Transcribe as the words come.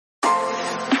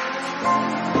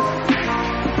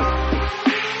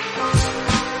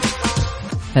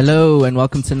Hello and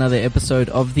welcome to another episode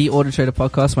of the Auto Trader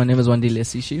Podcast. My name is Wandile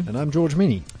Sishu. And I'm George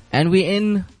Mini. And we're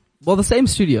in, the same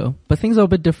studio, but things are a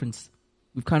bit different.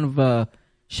 We've kind of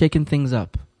shaken things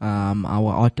up.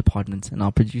 Our art department and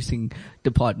our producing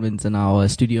department and our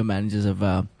studio managers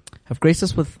have graced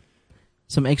us with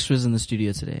some extras in the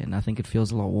studio today, and I think it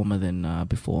feels a lot warmer than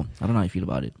before. I don't know how you feel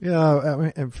about it. Yeah, I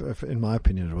mean, in my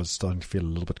opinion, it was starting to feel a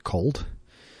little bit cold.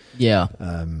 Yeah.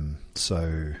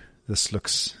 So this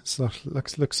looks a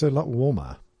lot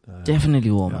warmer.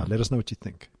 Definitely warmer. Yeah, let us know what you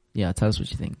think. Yeah, tell us what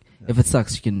you think. Yeah. If it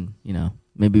sucks, you can,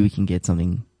 maybe we can get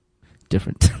something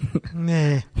different.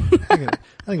 Nah, I think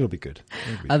it'll be good.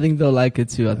 I think they'll like it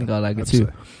too. I think I'll like it too. So.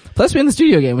 Plus, we're in the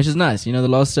studio again, which is nice. The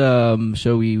last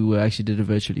show we actually did it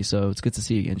virtually, so it's good to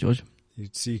see you again, George.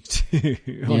 You'd see too.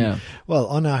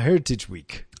 On our Heritage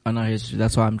Week. I know.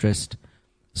 That's why I'm dressed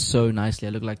so nicely.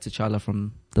 I look like T'Challa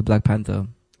from the Black Panther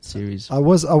series. I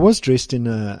was dressed in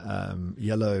a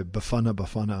yellow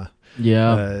Bafana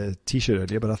t-shirt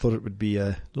earlier, but I thought it would be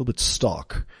a little bit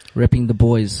stark. Repping the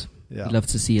boys. Yeah. You'd love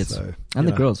to see it. So, and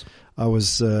the girls. I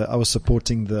was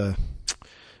supporting the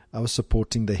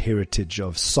heritage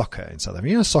of soccer in South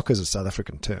Africa. Soccer is a South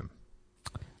African term.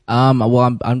 I'm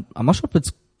not sure if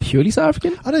it's purely South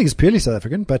African. I don't think it's purely South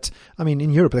African, but I mean,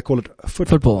 in Europe they call it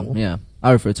football. Yeah,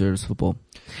 I refer to it as football.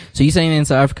 So you're saying in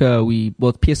South Africa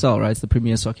PSL, right? It's the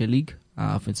Premier Soccer League.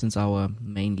 For instance, our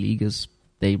main league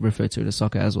they refer to it as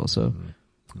soccer as well. So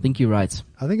I think you're right.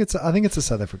 I think it's a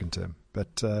South African term,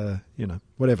 but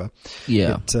whatever.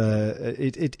 Yeah.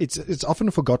 It's often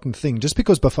a forgotten thing. Just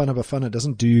because Bafana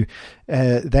doesn't do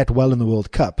that well in the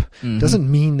World Cup doesn't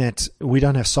mean that we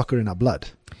don't have soccer in our blood.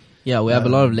 Yeah, we have a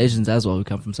lot of legends as well who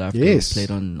come from South Africa. Yes. Who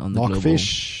played on the Mark global.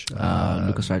 Fish,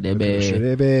 Lucas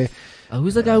Radebe.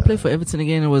 Who's the guy who played for Everton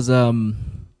again? It was from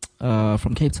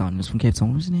Cape Town. He was from Cape Town.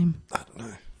 What was his name? I don't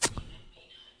know.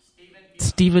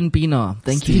 Stephen Bina.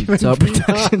 Thank you to our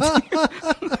production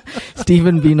team.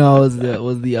 Stephen Bina was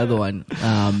the other one.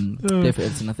 Played for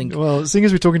Everton, I think. Well, seeing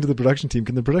as we're talking to the production team,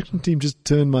 can the production team just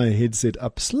turn my headset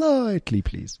up slightly,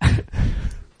 please?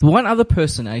 One other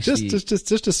person actually. Just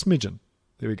a smidgen.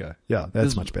 There we go. Yeah,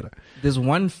 that's much better. There's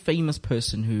one famous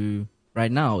person who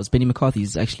right now is Benny McCarthy.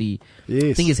 He's actually, yes.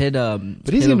 I think his head.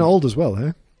 But he's getting old as well,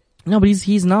 huh? No, but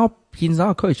he's now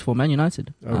a coach for Man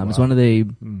United. Wow. It's one of the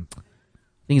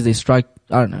things they strike.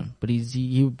 I don't know, but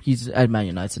he's at Man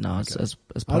United now. Okay. As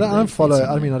I don't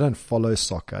follow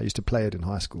soccer. I used to play it in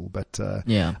high school, but I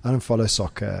don't follow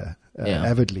soccer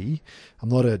avidly.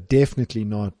 I'm definitely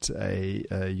not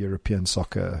a European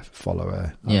soccer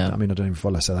follower. I mean, I don't even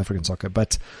follow South African soccer,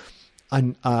 but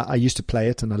I used to play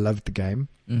it and I loved the game.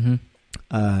 Mm-hmm.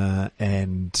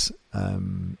 And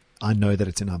I know that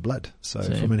it's in our blood. So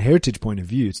from a heritage point of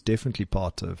view, it's definitely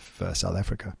part of South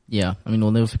Africa. Yeah. I mean,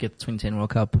 we'll never forget the 2010 World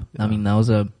Cup. Yeah. I mean, that was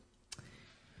a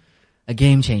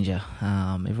game changer.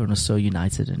 Everyone was so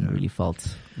united and we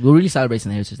were really celebrating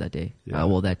the heritage that day. Yeah.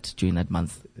 During that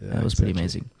month. Yeah, it was pretty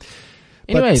amazing.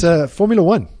 Anyways, but Formula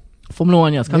One. It's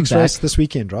coming next back. race this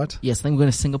weekend, right? Yes, I think we're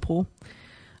going to Singapore.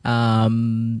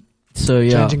 So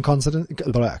yeah, changing continents.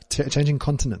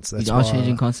 That's why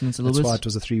changing continents a little bit. That's why it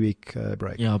was a 3-week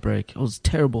break. Yeah, break. It was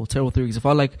terrible 3 weeks. It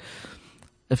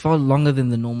felt longer than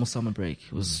the normal summer break.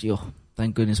 It was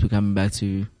thank goodness we're coming back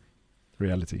to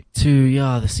reality.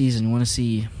 The season. We want to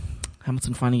see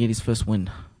Hamilton finally get his first win.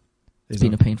 It's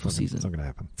been a painful season. It's not going to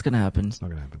happen. It's going to happen. It's not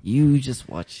going to happen. You just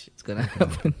watch. It's going to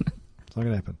happen. It's not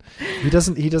going to happen. He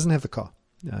doesn't have the car.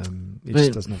 He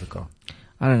just doesn't have the car.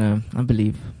 I don't know. I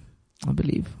believe.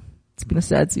 It's been a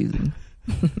sad season.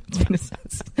 Maybe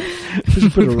you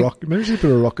should put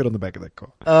a rocket on the back of that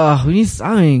car. We need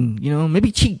something,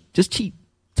 maybe cheat. Just cheat.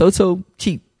 Toto,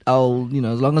 cheat. I'll,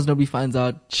 as long as nobody finds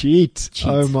out. Cheat.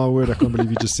 Oh my word, I can't believe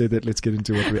you just said that. Let's get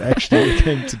into what we actually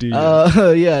came to do.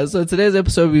 So today's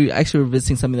episode, we actually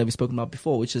revisiting something that we've spoken about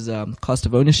before, which is cost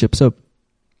of ownership. So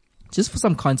just for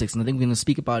some context, and I think we're going to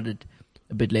speak about it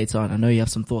a bit later on. I know you have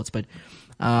some thoughts, but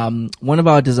one of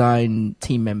our design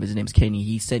team members, his name's Kenny,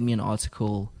 he sent me an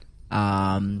article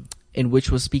in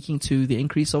which was speaking to the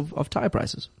increase of tire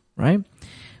prices, right?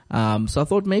 So I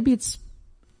thought maybe it's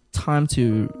time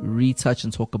to retouch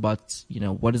and talk about,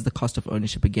 what is the cost of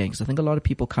ownership again? Because I think a lot of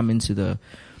people come into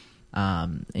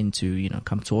come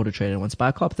to Auto Trader and want to buy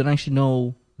a car, but they don't actually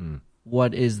know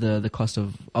what is the cost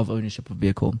of ownership of a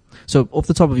vehicle. So off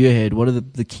the top of your head, what are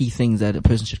the key things that a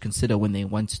person should consider when they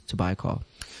want to buy a car?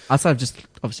 Outside of just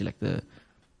obviously like the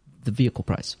vehicle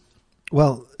price.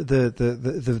 Well,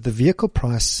 the vehicle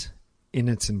price in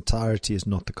its entirety is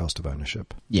not the cost of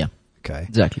ownership. Yeah. Okay.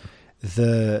 Exactly.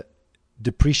 The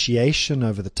depreciation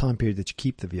over the time period that you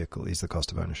keep the vehicle is the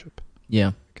cost of ownership.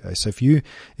 Yeah. Okay. So if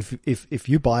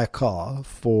you buy a car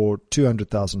for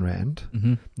 200,000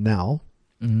 Rand now,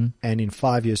 and in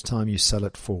 5 years' time you sell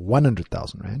it for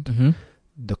 100,000 Rand,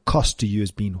 the cost to you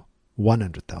has been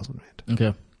 100,000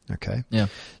 Rand. Okay. Yeah.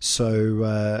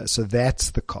 So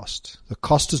that's the cost. The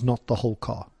cost is not the whole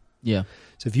car. Yeah.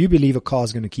 So if you believe a car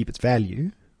is going to keep its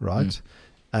value, right,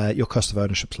 your cost of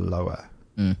ownership is lower.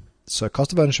 So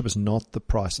cost of ownership is not the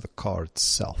price of the car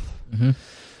itself.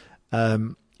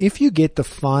 If you get the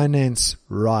finance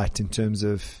right in terms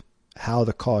of how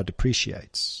the car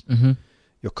depreciates,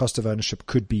 your cost of ownership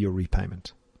could be your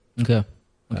repayment. Okay.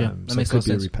 That makes sense.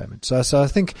 Be a repayment. So I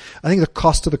think the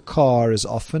cost of the car is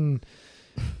often.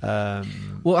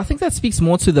 Well, I think that speaks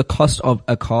more to the cost of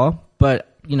a car,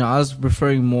 but I was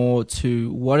referring more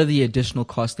to what are the additional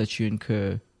costs that you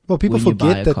incur. Well, people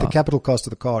forget that the capital cost of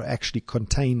the car actually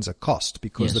contains a cost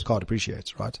because the car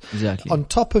depreciates, right? Exactly. On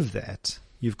top of that,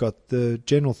 you've got the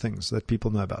general things that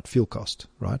people know about, fuel cost,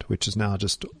 right? Which is now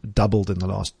just doubled in the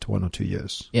last 1 or 2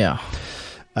 years. Yeah.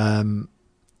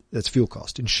 That's fuel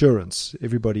cost. Insurance,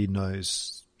 everybody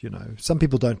knows, some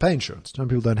people don't pay insurance. Some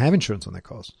people don't have insurance on their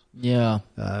cars. Yeah.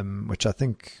 Which I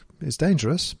think is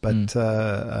dangerous, but,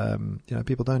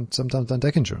 people sometimes don't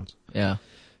take insurance. Yeah.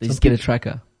 They just get a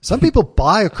tracker. Some people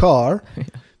buy a car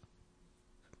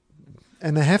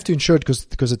and they have to insure it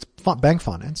because it's bank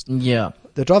financed. Yeah.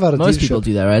 They drive out of Most people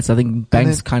do that, right? So I think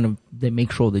banks they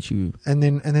make sure that you. And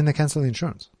then they cancel the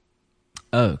insurance.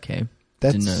 Oh, okay.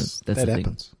 That happens. That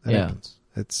happens.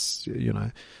 It's,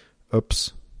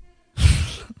 oops.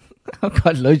 I've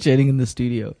got load shedding in the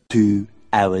studio. 2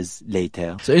 hours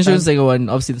later. So insurance they go on,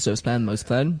 obviously the service plan, most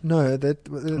plan. No,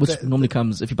 which normally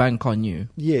comes if you're buying a car new.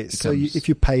 Yes. So if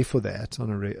you pay for that on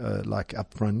like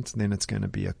upfront, then it's going to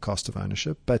be a cost of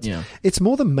ownership. But it's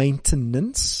more the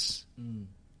maintenance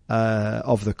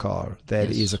of the car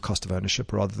that is a cost of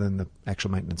ownership rather than the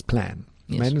actual maintenance plan.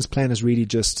 The maintenance plan is really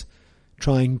just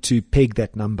trying to peg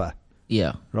that number.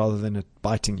 Yeah. Rather than it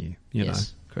biting you, you know.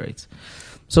 Correct.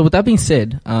 So with that being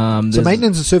said, so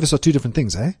maintenance and service are two different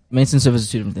things, eh? Maintenance and service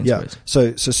are two different things. Yeah. Right?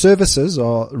 So services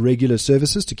are regular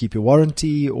services to keep your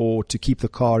warranty or to keep the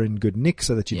car in good nick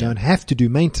so that you don't have to do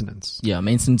maintenance. Yeah.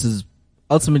 Maintenance is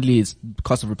ultimately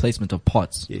cost of replacement of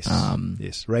parts. Yes.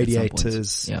 Yes.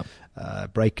 Radiators.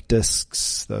 Brake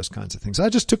discs, those kinds of things. I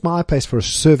just took my I-Pace for a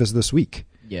service this week.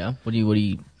 Yeah. What do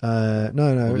you?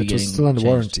 No, it was still under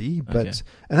warranty, but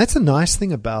and that's the nice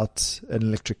thing about an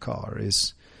electric car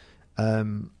is.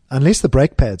 Unless the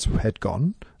brake pads had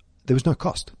gone, there was no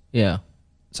cost. Yeah.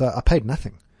 So I paid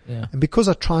nothing. Yeah. And because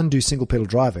I try and do single pedal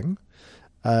driving,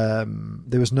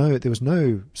 there was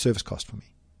no service cost for me.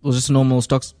 It was just a normal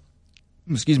stock standard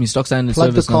Plugged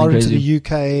service. The car into the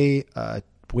UK,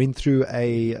 went through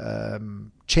a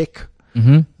check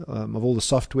of all the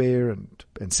software and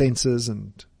sensors,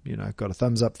 and got a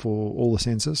thumbs up for all the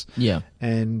sensors. Yeah.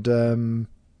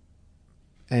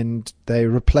 And they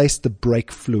replaced the brake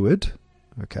fluid.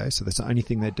 Okay, so that's the only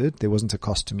thing they did. There wasn't a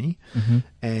cost to me.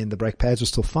 And the brake pads were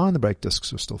still fine. The brake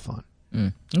discs were still fine.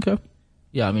 Okay.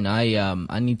 Yeah, I mean,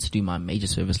 I need to do my major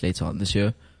service later on this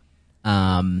year. But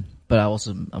I'm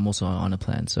also on a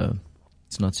plan, so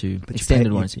it's not too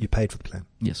extended warranty. You paid for the plan.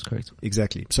 Yes, correct.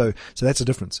 Exactly. So that's the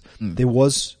difference. There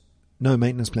was no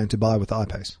maintenance plan to buy with the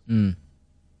I-Pace. And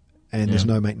there's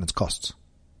no maintenance costs.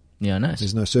 Yeah, nice.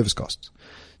 There's no service costs.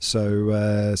 So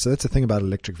that's the thing about an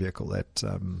electric vehicle that,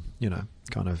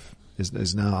 kind of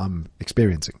is now I'm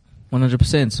experiencing.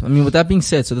 100%. I mean, with that being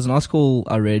said, so there's an article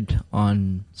I read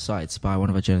on Sites by one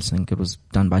of our journalists. I think it was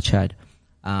done by Chad.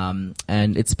 And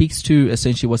it speaks to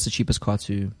essentially what's the cheapest car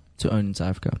to own in South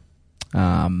Africa.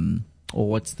 Or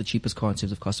what's the cheapest car in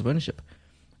terms of cost of ownership.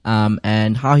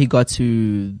 And how he got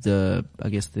to the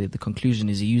conclusion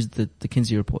is he used the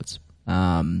Kinsey reports,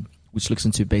 which looks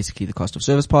into basically the cost of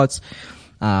service parts,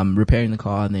 repairing the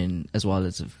car, and then as well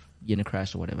as if you're in a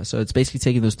crash or whatever. So it's basically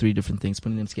taking those three different things,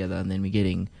 putting them together, and then we're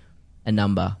getting a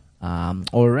number,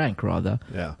 or a rank rather,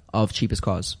 of cheapest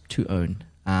cars to own.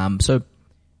 So,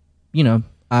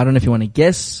 I don't know if you want to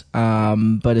guess,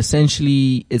 but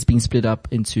essentially it's being split up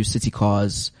into city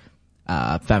cars,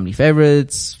 family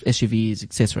favorites, SUVs,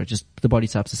 etc. Just the body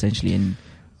types essentially. And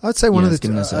I'd say one of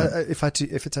the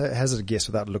if it's a hazard a guess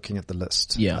without looking at the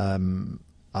list. Yeah.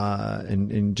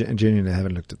 And genuinely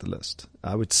haven't looked at the list.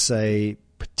 I would say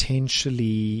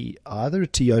potentially either a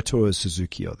Toyota or a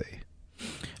Suzuki are there.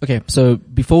 Okay, so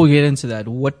before we get into that,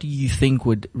 what do you think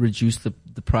would reduce the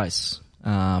price,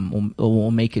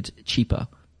 or make it cheaper?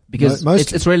 Because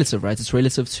it's relative, right? It's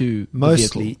relative to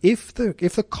mostly the vehicle.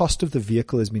 if the cost of the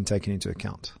vehicle has been taken into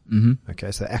account.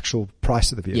 Okay, so the actual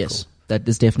price of the vehicle. Yes, that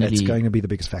is definitely that's going to be the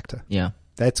biggest factor. Yeah,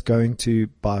 That's going to,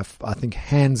 by I think,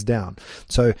 hands down.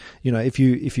 So if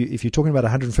you're talking about a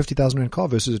 150,000 rand car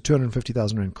versus a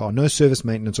 250,000 rand car, no service,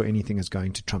 maintenance, or anything is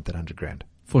going to trump that 100 grand.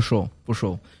 For sure.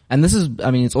 And this is,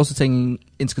 it's also taking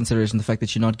into consideration the fact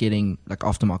that you're not getting like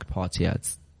aftermarket parts here.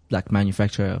 It's like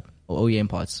manufacturer or OEM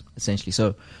parts essentially.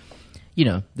 So,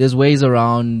 there's ways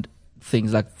around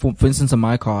things. Like for instance, in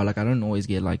my car, like I don't always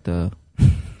get like the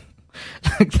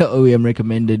like the OEM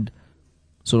recommended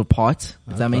sort of part.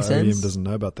 Does that make sense? OEM doesn't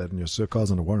know about that, and your car's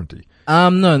under warranty. No,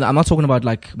 I'm not talking about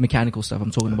like mechanical stuff.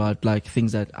 I'm talking about like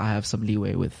things that I have some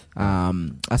leeway with.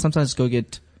 I sometimes go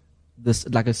get this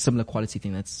like a similar quality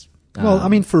thing that's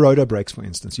Ferodo brakes, for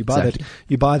instance, you buy exactly.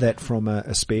 you buy that from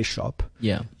a spare shop.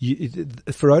 Yeah.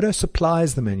 Ferodo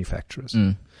supplies the manufacturers.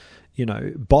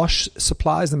 Bosch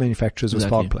supplies the manufacturers with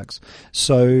spark plugs.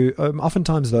 So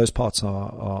oftentimes those parts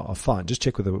are fine. Just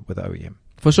check with the OEM.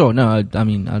 For sure. No, I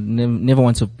never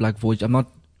want to like void. I'm not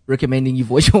recommending you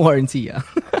void your warranty. Yeah.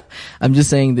 I'm just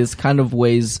saying there's kind of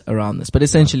ways around this. But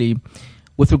essentially,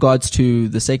 with regards to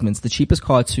the segments, the cheapest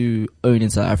car to own in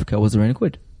South Africa was the Renault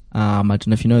Kwid. I don't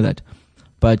know if you know that.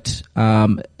 But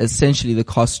essentially the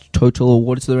cost total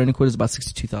awarded to the Renault Kwid is about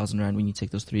 62,000 Rand when you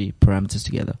take those three parameters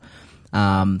together.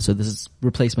 So this is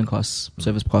replacement costs,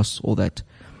 service costs, all that.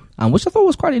 Which I thought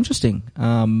was quite interesting.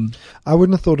 I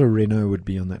wouldn't have thought a Renault would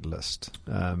be on that list.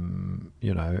 And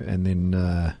then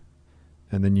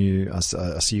I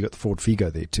see you got the Ford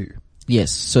Figo there too.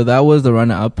 Yes. So that was the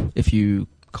runner up if you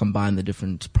combine the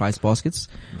different price baskets.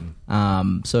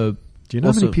 So do you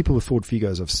know how many people with Ford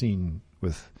Figos I've seen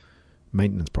with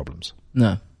maintenance problems?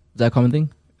 No. Is that a common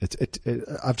thing?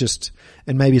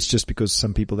 And maybe it's just because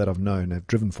some people that I've known have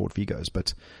driven Ford Figos,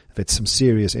 but have had some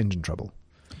serious engine trouble.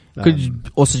 Could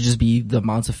also just be the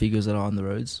amount of Figos that are on the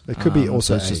roads. It could be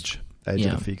also age of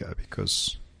the Figo,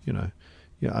 because, I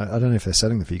don't know if they're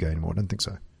selling the Figo anymore. I don't think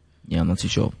so. Yeah, I'm not too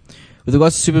sure. With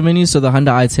regards to super minis, so the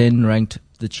Hyundai i10 ranked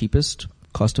the cheapest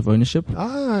cost of ownership.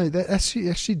 That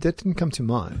actually that didn't come to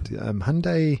mind.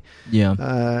 Hyundai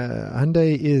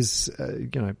is,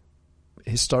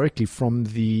 historically from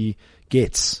the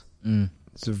gets.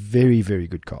 It's a very, very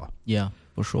good car. Yeah,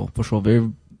 for sure.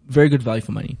 Very, very good value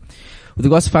for money. With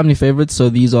regards to family favorites, so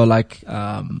these are like,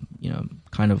 kind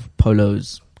of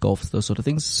Polos, Golfs, those sort of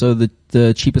things. So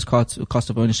the cheapest cost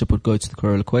of ownership would go to the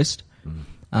Corolla Quest.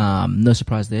 No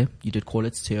surprise there. You did call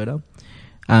it Toyota.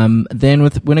 Then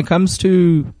when it comes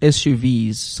to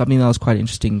SUVs, something that was quite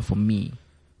interesting for me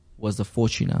was the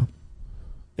Fortuner.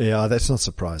 Yeah, that's not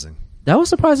surprising. That was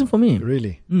surprising for me.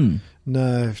 Really? No,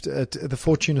 the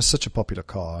Fortuner is such a popular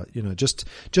car. Just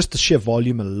the sheer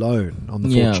volume alone on the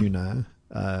Fortuner.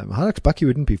 Hilux Bucky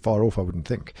wouldn't be far off, I wouldn't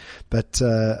think. But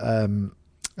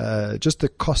just the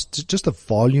cost, just the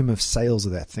volume of sales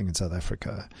of that thing in South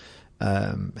Africa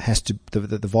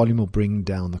the volume will bring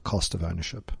down the cost of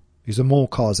ownership. Because the more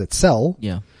cars that sell,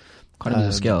 economies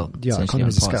of scale. Yeah,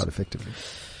 economies of scale, effectively.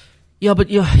 Yeah, but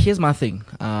here's my thing.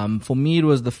 For me, it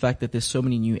was the fact that there's so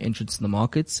many new entrants in the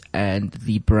markets, and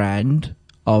the brand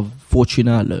of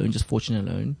Fortuner alone, just Fortuner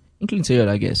alone, including Toyota,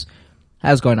 I guess,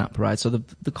 has gone up, right? So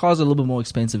the cars are a little bit more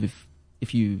expensive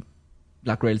if you,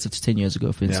 like, relative to 10 years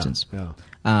ago, for instance. Yeah.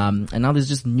 And now there's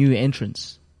just new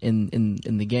entrants in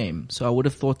the game. So I would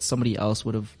have thought somebody else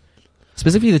would have,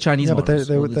 specifically the Chinese models.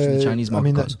 Yeah, but the Chinese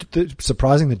models.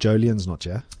 Surprising the Joleon's not,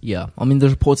 yeah? Yeah. The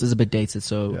reports is a bit dated,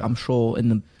 so I'm sure in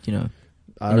the,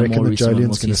 I reckon the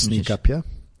Joleon's going to sneak up here.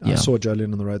 Yeah. I saw a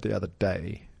Joleon on the road the other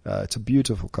day. It's a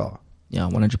beautiful car. Yeah,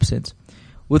 100%.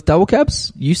 With double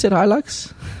cabs, you said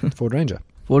Hilux? Ford Ranger.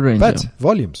 But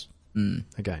volumes,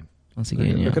 again. Once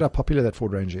again, Look at how popular that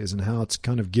Ford Ranger is and how it's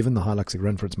kind of given the Hilux a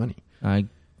run for its money. I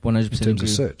 100% in terms of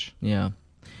search. Yeah.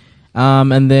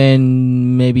 And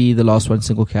then maybe the last one,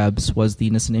 single cabs, was the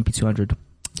Nissan MP200.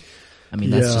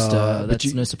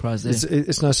 That's no surprise there.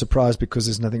 It's no surprise because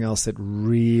there's nothing else that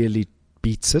really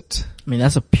beats it.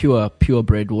 That's a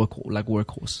purebred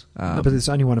workhorse. No, but it's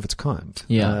only one of its kind.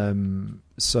 Yeah.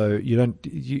 So you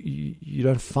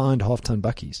don't find half-ton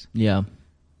Buckies. Yeah.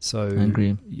 So I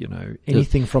agree.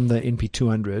 Anything from the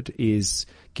NP200 is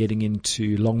getting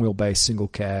into long wheelbase, single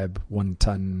cab, 1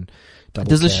 ton, double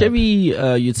Does cab. the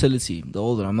Chevy Utility, the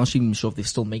older, I'm not even sure if they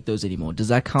still make those anymore. Does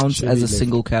that count Chevy as a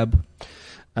single cab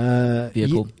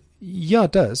vehicle? Yeah,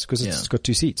 it does because it's got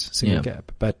 2 seats, single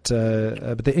cab. But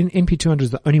the NP200 is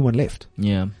the only one left.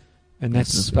 Yeah, and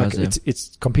that's like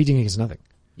it's competing against nothing.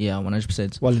 Yeah,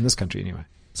 100%. Well, in this country anyway.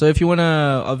 So if you want to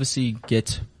obviously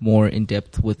get more in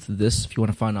depth with this, if you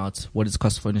want to find out what is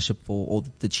cost of ownership for or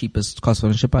the cheapest cost of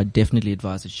ownership, I definitely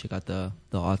advise that you check out the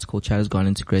article. Chad has gone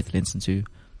into great lengths into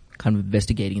kind of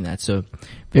investigating that. So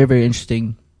very, very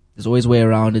interesting. There's always a way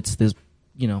around it. There's,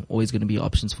 always going to be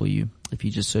options for you if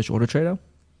you just search Auto Trader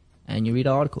and you read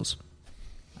our articles.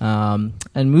 And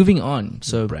moving on,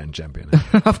 so brand champion,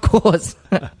 of course.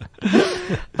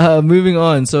 Moving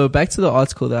on, so back to the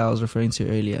article that I was referring to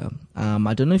earlier.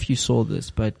 I don't know if you saw this,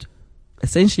 but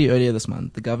essentially earlier this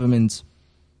month, the government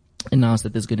announced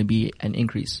that there's going to be an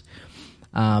increase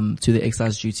to the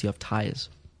excise duty of tires.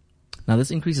 Now,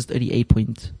 this increase is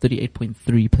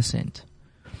 38.3%.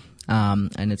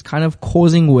 And it's kind of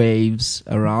causing waves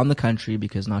around the country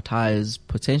because now tires,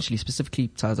 potentially, specifically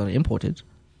tires that are imported,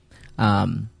 are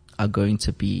going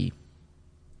to be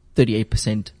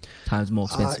 38% times more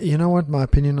expensive. You know what my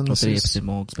opinion on this is? 38%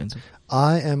 more expensive.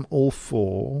 I am all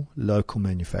for local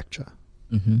manufacture.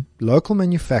 Mm-hmm. Local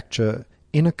manufacture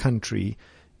in a country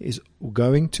is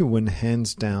going to win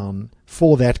hands down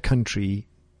for that country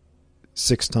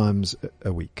 6 times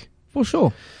a week. For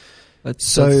sure.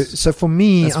 So for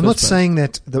me, I'm not saying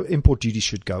that the import duty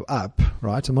should go up,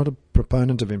 right? I'm not a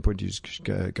proponent of import duties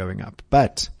going up.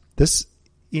 But this,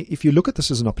 if you look at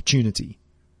this as an opportunity,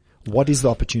 what is the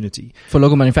opportunity? For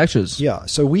local manufacturers. Yeah.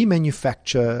 So we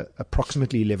manufacture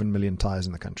approximately 11 million tires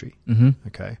in the country. Mm-hmm.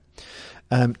 Okay.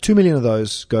 2 million of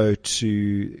those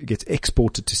gets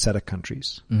exported to SADC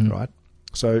countries, mm-hmm. right?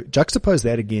 So juxtapose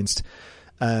that against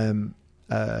 50%,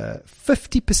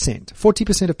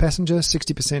 40% of passenger,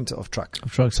 60% of truck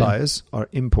tires are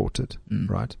imported,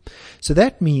 right? So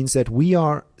that means that we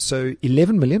are,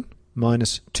 11 million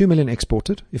minus 2 million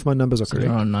exported, if my numbers are correct.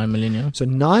 Around 9 million, yeah. So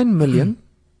 9 million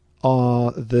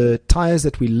are the tires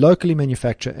that we locally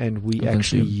manufacture and we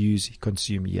actually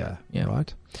consume here,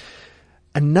 right?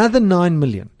 Another 9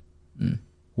 million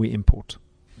we import,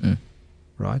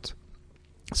 right?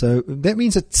 So that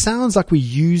means it sounds like we're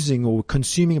using or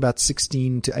consuming about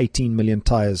 16 to 18 million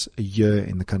tires a year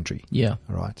in the country. Yeah.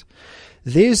 Right.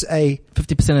 There's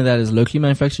 50% of that is locally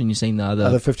manufactured, and you're saying the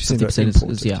other 50%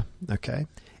 is yeah. Okay.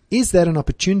 Is that an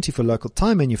opportunity for local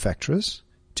tire manufacturers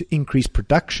to increase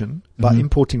production by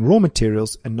importing raw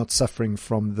materials and not suffering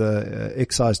from the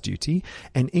excise duty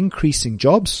and increasing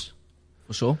jobs?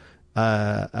 For sure.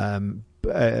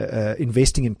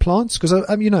 Investing in plants, because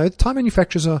tire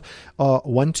manufacturers are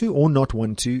want to or not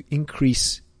want to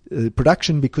increase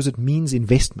production because it means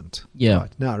investment. Yeah.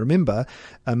 Right. Now, remember,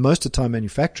 most of the tire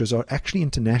manufacturers are actually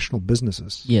international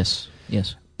businesses. Yes.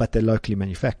 But they're locally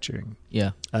manufacturing.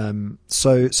 Yeah.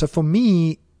 So for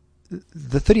me,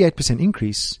 the 38%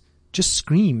 increase just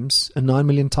screams a 9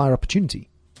 million tire opportunity.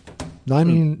 9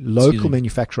 million local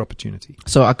manufacturer opportunity.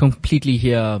 So I completely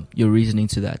hear your reasoning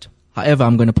to that. However,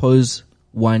 I'm going to pose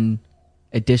one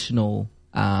additional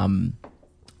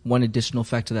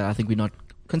factor that I think we're not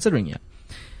considering yet.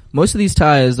 Most of these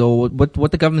tires, or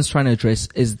what the government's trying to address,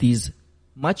 is these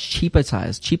much cheaper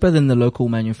tires, cheaper than the local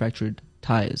manufactured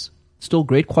tires. Still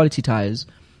great quality tires,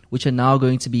 which are now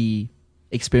going to be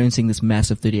experiencing this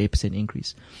massive 38%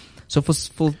 increase. So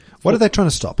for what are they trying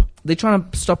to stop? They're trying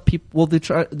to stop people. Well, they're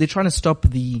trying to stop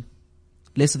the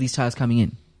less of these tires coming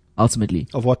in. Ultimately,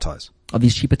 of what tires? Of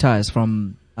these cheaper tires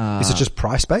from. Is it just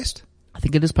price based? I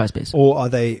think it is price based. Or are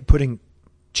they putting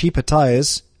cheaper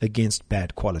tires against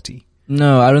bad quality?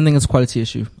 No, I don't think it's a quality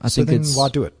issue. I think then why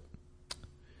do it?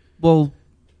 Well,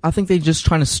 I think they're just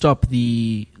trying to stop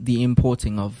the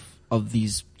importing of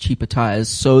these cheaper tires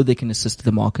so they can assist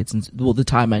the markets and the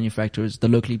tire manufacturers, the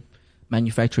locally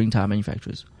manufacturing tire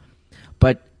manufacturers.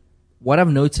 But what I've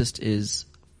noticed is,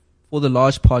 for the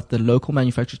large part, the local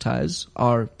manufactured tires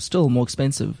are still more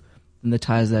expensive than the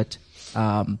tires that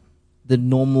the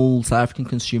normal South African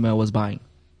consumer was buying.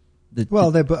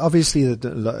 But obviously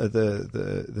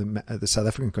the South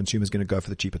African consumer is going to go for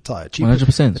the cheaper tire.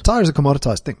 100%. The tire is a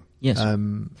commoditized thing. Yes.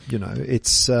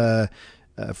 It's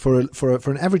for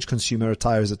an average consumer, a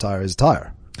tire is a tire is a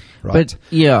tire. Right. But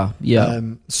yeah.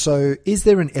 So is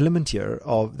there an element here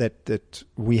of that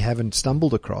we haven't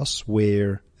stumbled across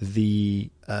where the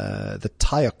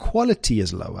tire quality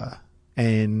is lower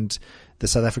and the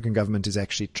South African government is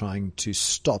actually trying to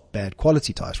stop bad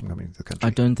quality tires from coming into the country? I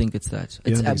don't think it's that.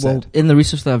 That? In the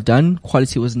research that I've done,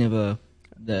 quality was never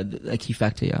a key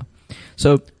factor. Yeah.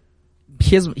 So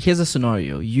here's a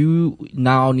scenario. You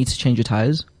now need to change your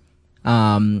tires,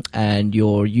 and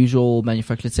your usual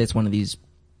manufacturer, let's say it's one of these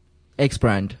X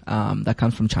brand that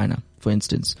comes from China, for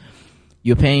instance.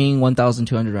 You're paying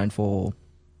 1,200 Rand for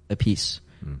a piece.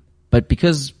 But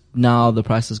because now the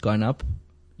price has gone up,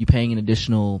 you're paying an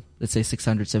additional, let's say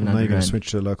 600, 700 Now you're going to Rand.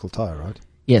 switch to a local tire, right?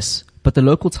 Yes. But the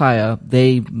local tire,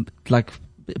 they, like,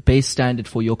 base standard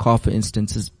for your car, for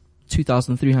instance, is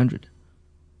 2,300.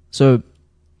 So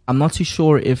I'm not too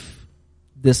sure if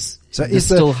this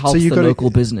still helps the local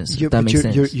business. That makes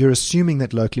sense. You're assuming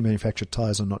that locally manufactured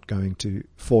tires are not going to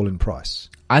fall in price.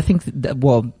 I think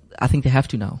I think they have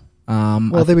to now.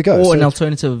 There we go. Or an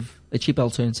alternative, a cheap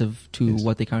alternative to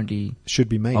what they currently should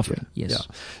be made. Offering. Yes. Yeah.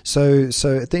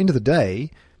 So at the end of the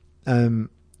day,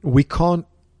 we can't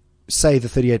say the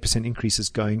 38% increase is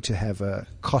going to have a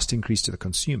cost increase to the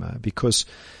consumer, because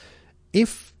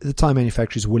if the tire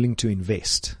manufacturer is willing to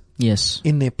invest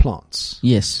in their plants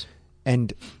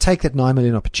and take that 9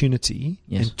 million opportunity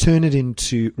and turn it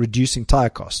into reducing tire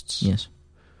costs,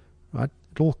 right?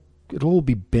 It'll all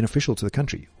be beneficial to the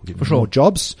country. We'll get more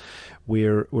jobs.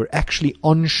 We're actually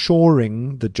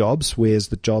onshoring the jobs, whereas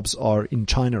the jobs are in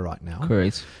China right now.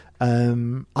 Correct.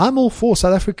 I'm all for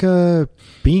South Africa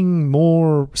being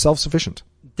more self-sufficient.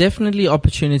 Definitely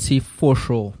opportunity for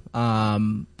sure.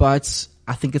 But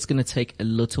I think it's going to take a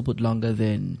little bit longer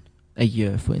than a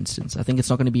year, for instance. I think it's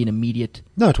not going to be an immediate.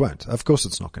 No, it won't. Of course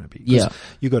it's not going to be. Yeah.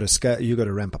 You got to scale, you got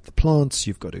to ramp up the plants.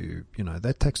 You've got to,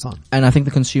 that takes time. And I think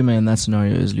the consumer in that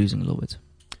scenario is losing a little bit.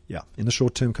 Yeah. In the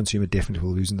short term, consumer definitely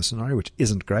will lose in the scenario, which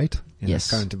isn't great in the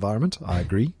current environment. I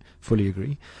agree. Fully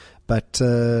agree. But,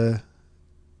 I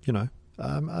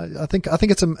think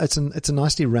it's a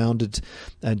nicely rounded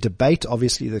debate.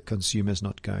 Obviously, the consumer is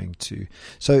not going to.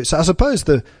 So I suppose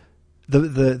the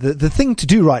thing to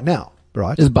do right now,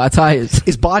 right, is buy tires.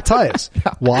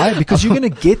 Why? Because you're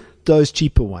going to get those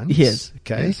cheaper ones. Yes.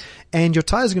 Okay. Yes. And your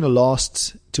tires are going to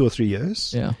last 2 or 3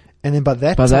 years. Yeah. And then by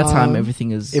that time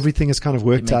everything is kind of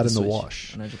worked out in the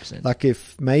wash. 100%. Like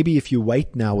if you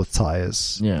wait now with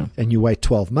tires and you wait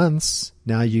 12 months,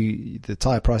 now the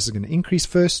tire price is going to increase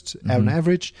first on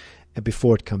average and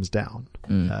before it comes down.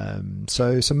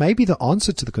 So maybe the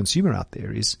answer to the consumer out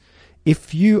there is,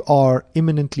 if you are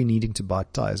imminently needing to buy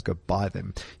tires, go buy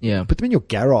them. Yeah. Put them in your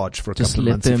garage for a couple of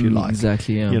months if you like.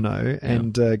 Exactly, yeah.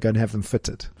 And go and have them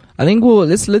fitted. I think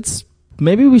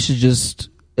maybe we should just,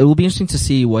 it will be interesting to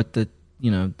see what the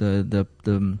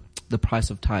price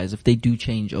of tires, if they do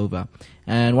change over.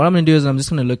 And what I'm going to do is I'm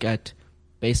just going to look at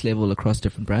base level across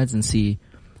different brands and see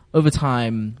over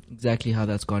time exactly how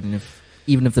that's gone. And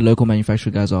even if the local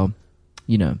manufacturer guys are,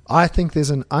 I think there's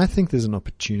an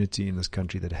opportunity in this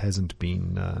country that hasn't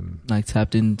been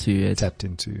tapped into.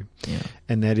 Yeah.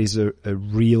 And that is a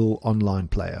real online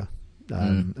player,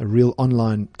 a real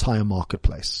online tire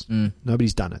marketplace.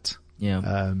 Nobody's done it.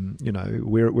 Yeah.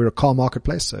 We're a car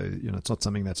marketplace, so it's not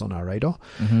something that's on our radar.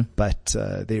 But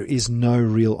there is no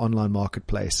real online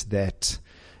marketplace that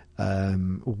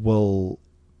will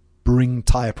bring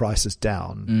tire prices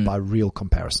down by real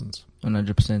comparisons.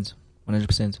 100%.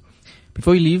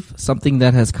 Before you leave, something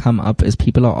that has come up is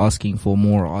people are asking for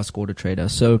more Ask Auto Trader.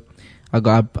 So I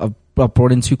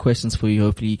brought in 2 questions for you.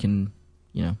 Hopefully you can,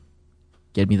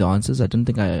 get me the answers. I don't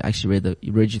think I actually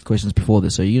read you the questions before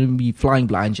this, so you're going to be flying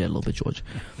blind here a little bit, George.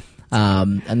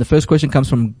 And the first question comes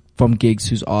from Giggs,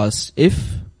 who's asked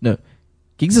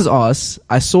Giggs has asked,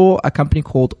 I saw a company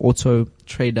called Auto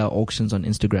Trader Auctions on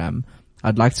Instagram.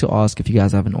 I'd like to ask if you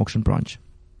guys have an auction branch.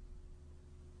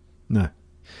 No.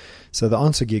 So the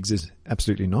answer, Giggs, is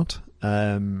absolutely not.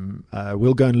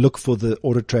 We'll go and look for the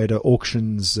Auto Trader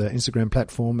Auctions Instagram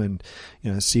platform and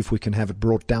see if we can have it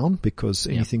brought down, because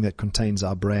anything that contains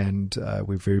our brand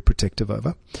we're very protective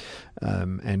over,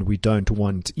 and we don't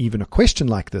want even a question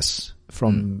like this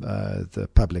from the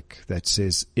public that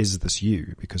says, "Is this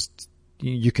you?" Because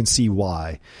you can see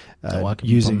why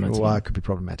it could be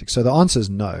problematic. So the answer is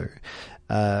no,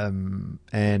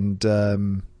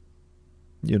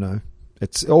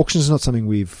 auctions is not something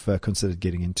we've considered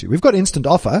getting into. We've got Instant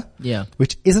Offer,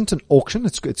 which isn't an auction.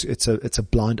 It's a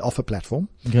blind offer platform.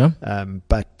 Okay.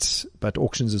 But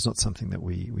auctions is not something that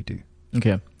we do.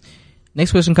 Okay.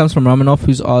 Next question comes from Romanov,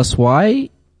 who's asked, why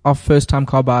are first-time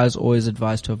car buyers always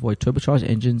advised to avoid turbocharged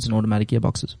engines and automatic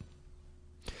gearboxes?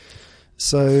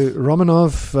 So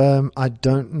Romanov, I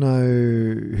don't know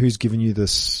who's given you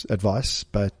this advice,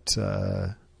 but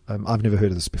I've never heard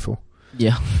of this before.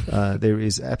 Yeah. There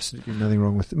is absolutely nothing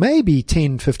wrong with it. Maybe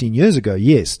 10, 15 years ago,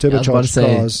 yes. Turbocharged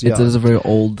cars. It is a very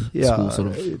old school sort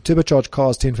of. Turbocharged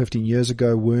cars 10, 15 years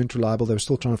ago weren't reliable. They were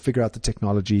still trying to figure out the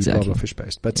technology, blah, blah,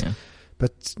 fish-based. But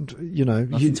as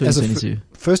a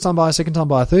first-time buyer, second-time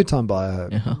buyer, third-time buyer,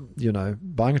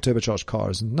 buying a turbocharged car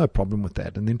is no problem with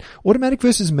that. And then automatic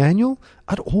versus manual,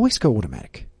 I'd always go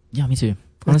automatic. Yeah, me too.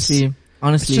 Honestly,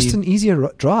 it's just an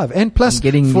easier drive. And plus,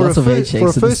 for a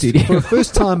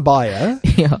first-time buyer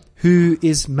who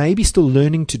is maybe still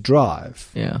learning to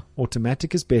drive,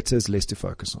 automatic is better, is less to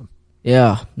focus on.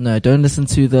 Yeah, no, don't listen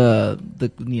to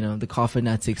the car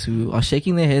fanatics who are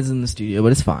shaking their heads in the studio,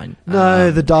 but it's fine.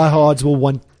 No, the diehards will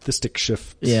want the stick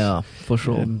shift. Yeah, for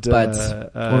sure. And, but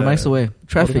what makes the way?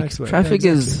 Traffic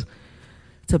is,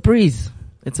 it's a breeze.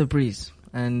 It's a breeze.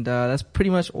 And that's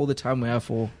pretty much all the time we have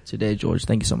for today, George.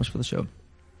 Thank you so much for the show.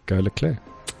 Go Leclerc.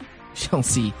 Shall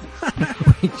see.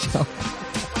 We shall.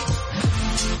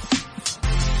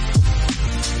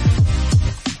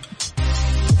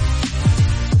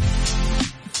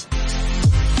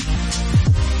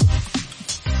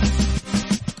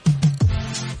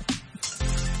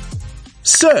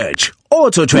 Search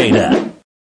Auto Trader.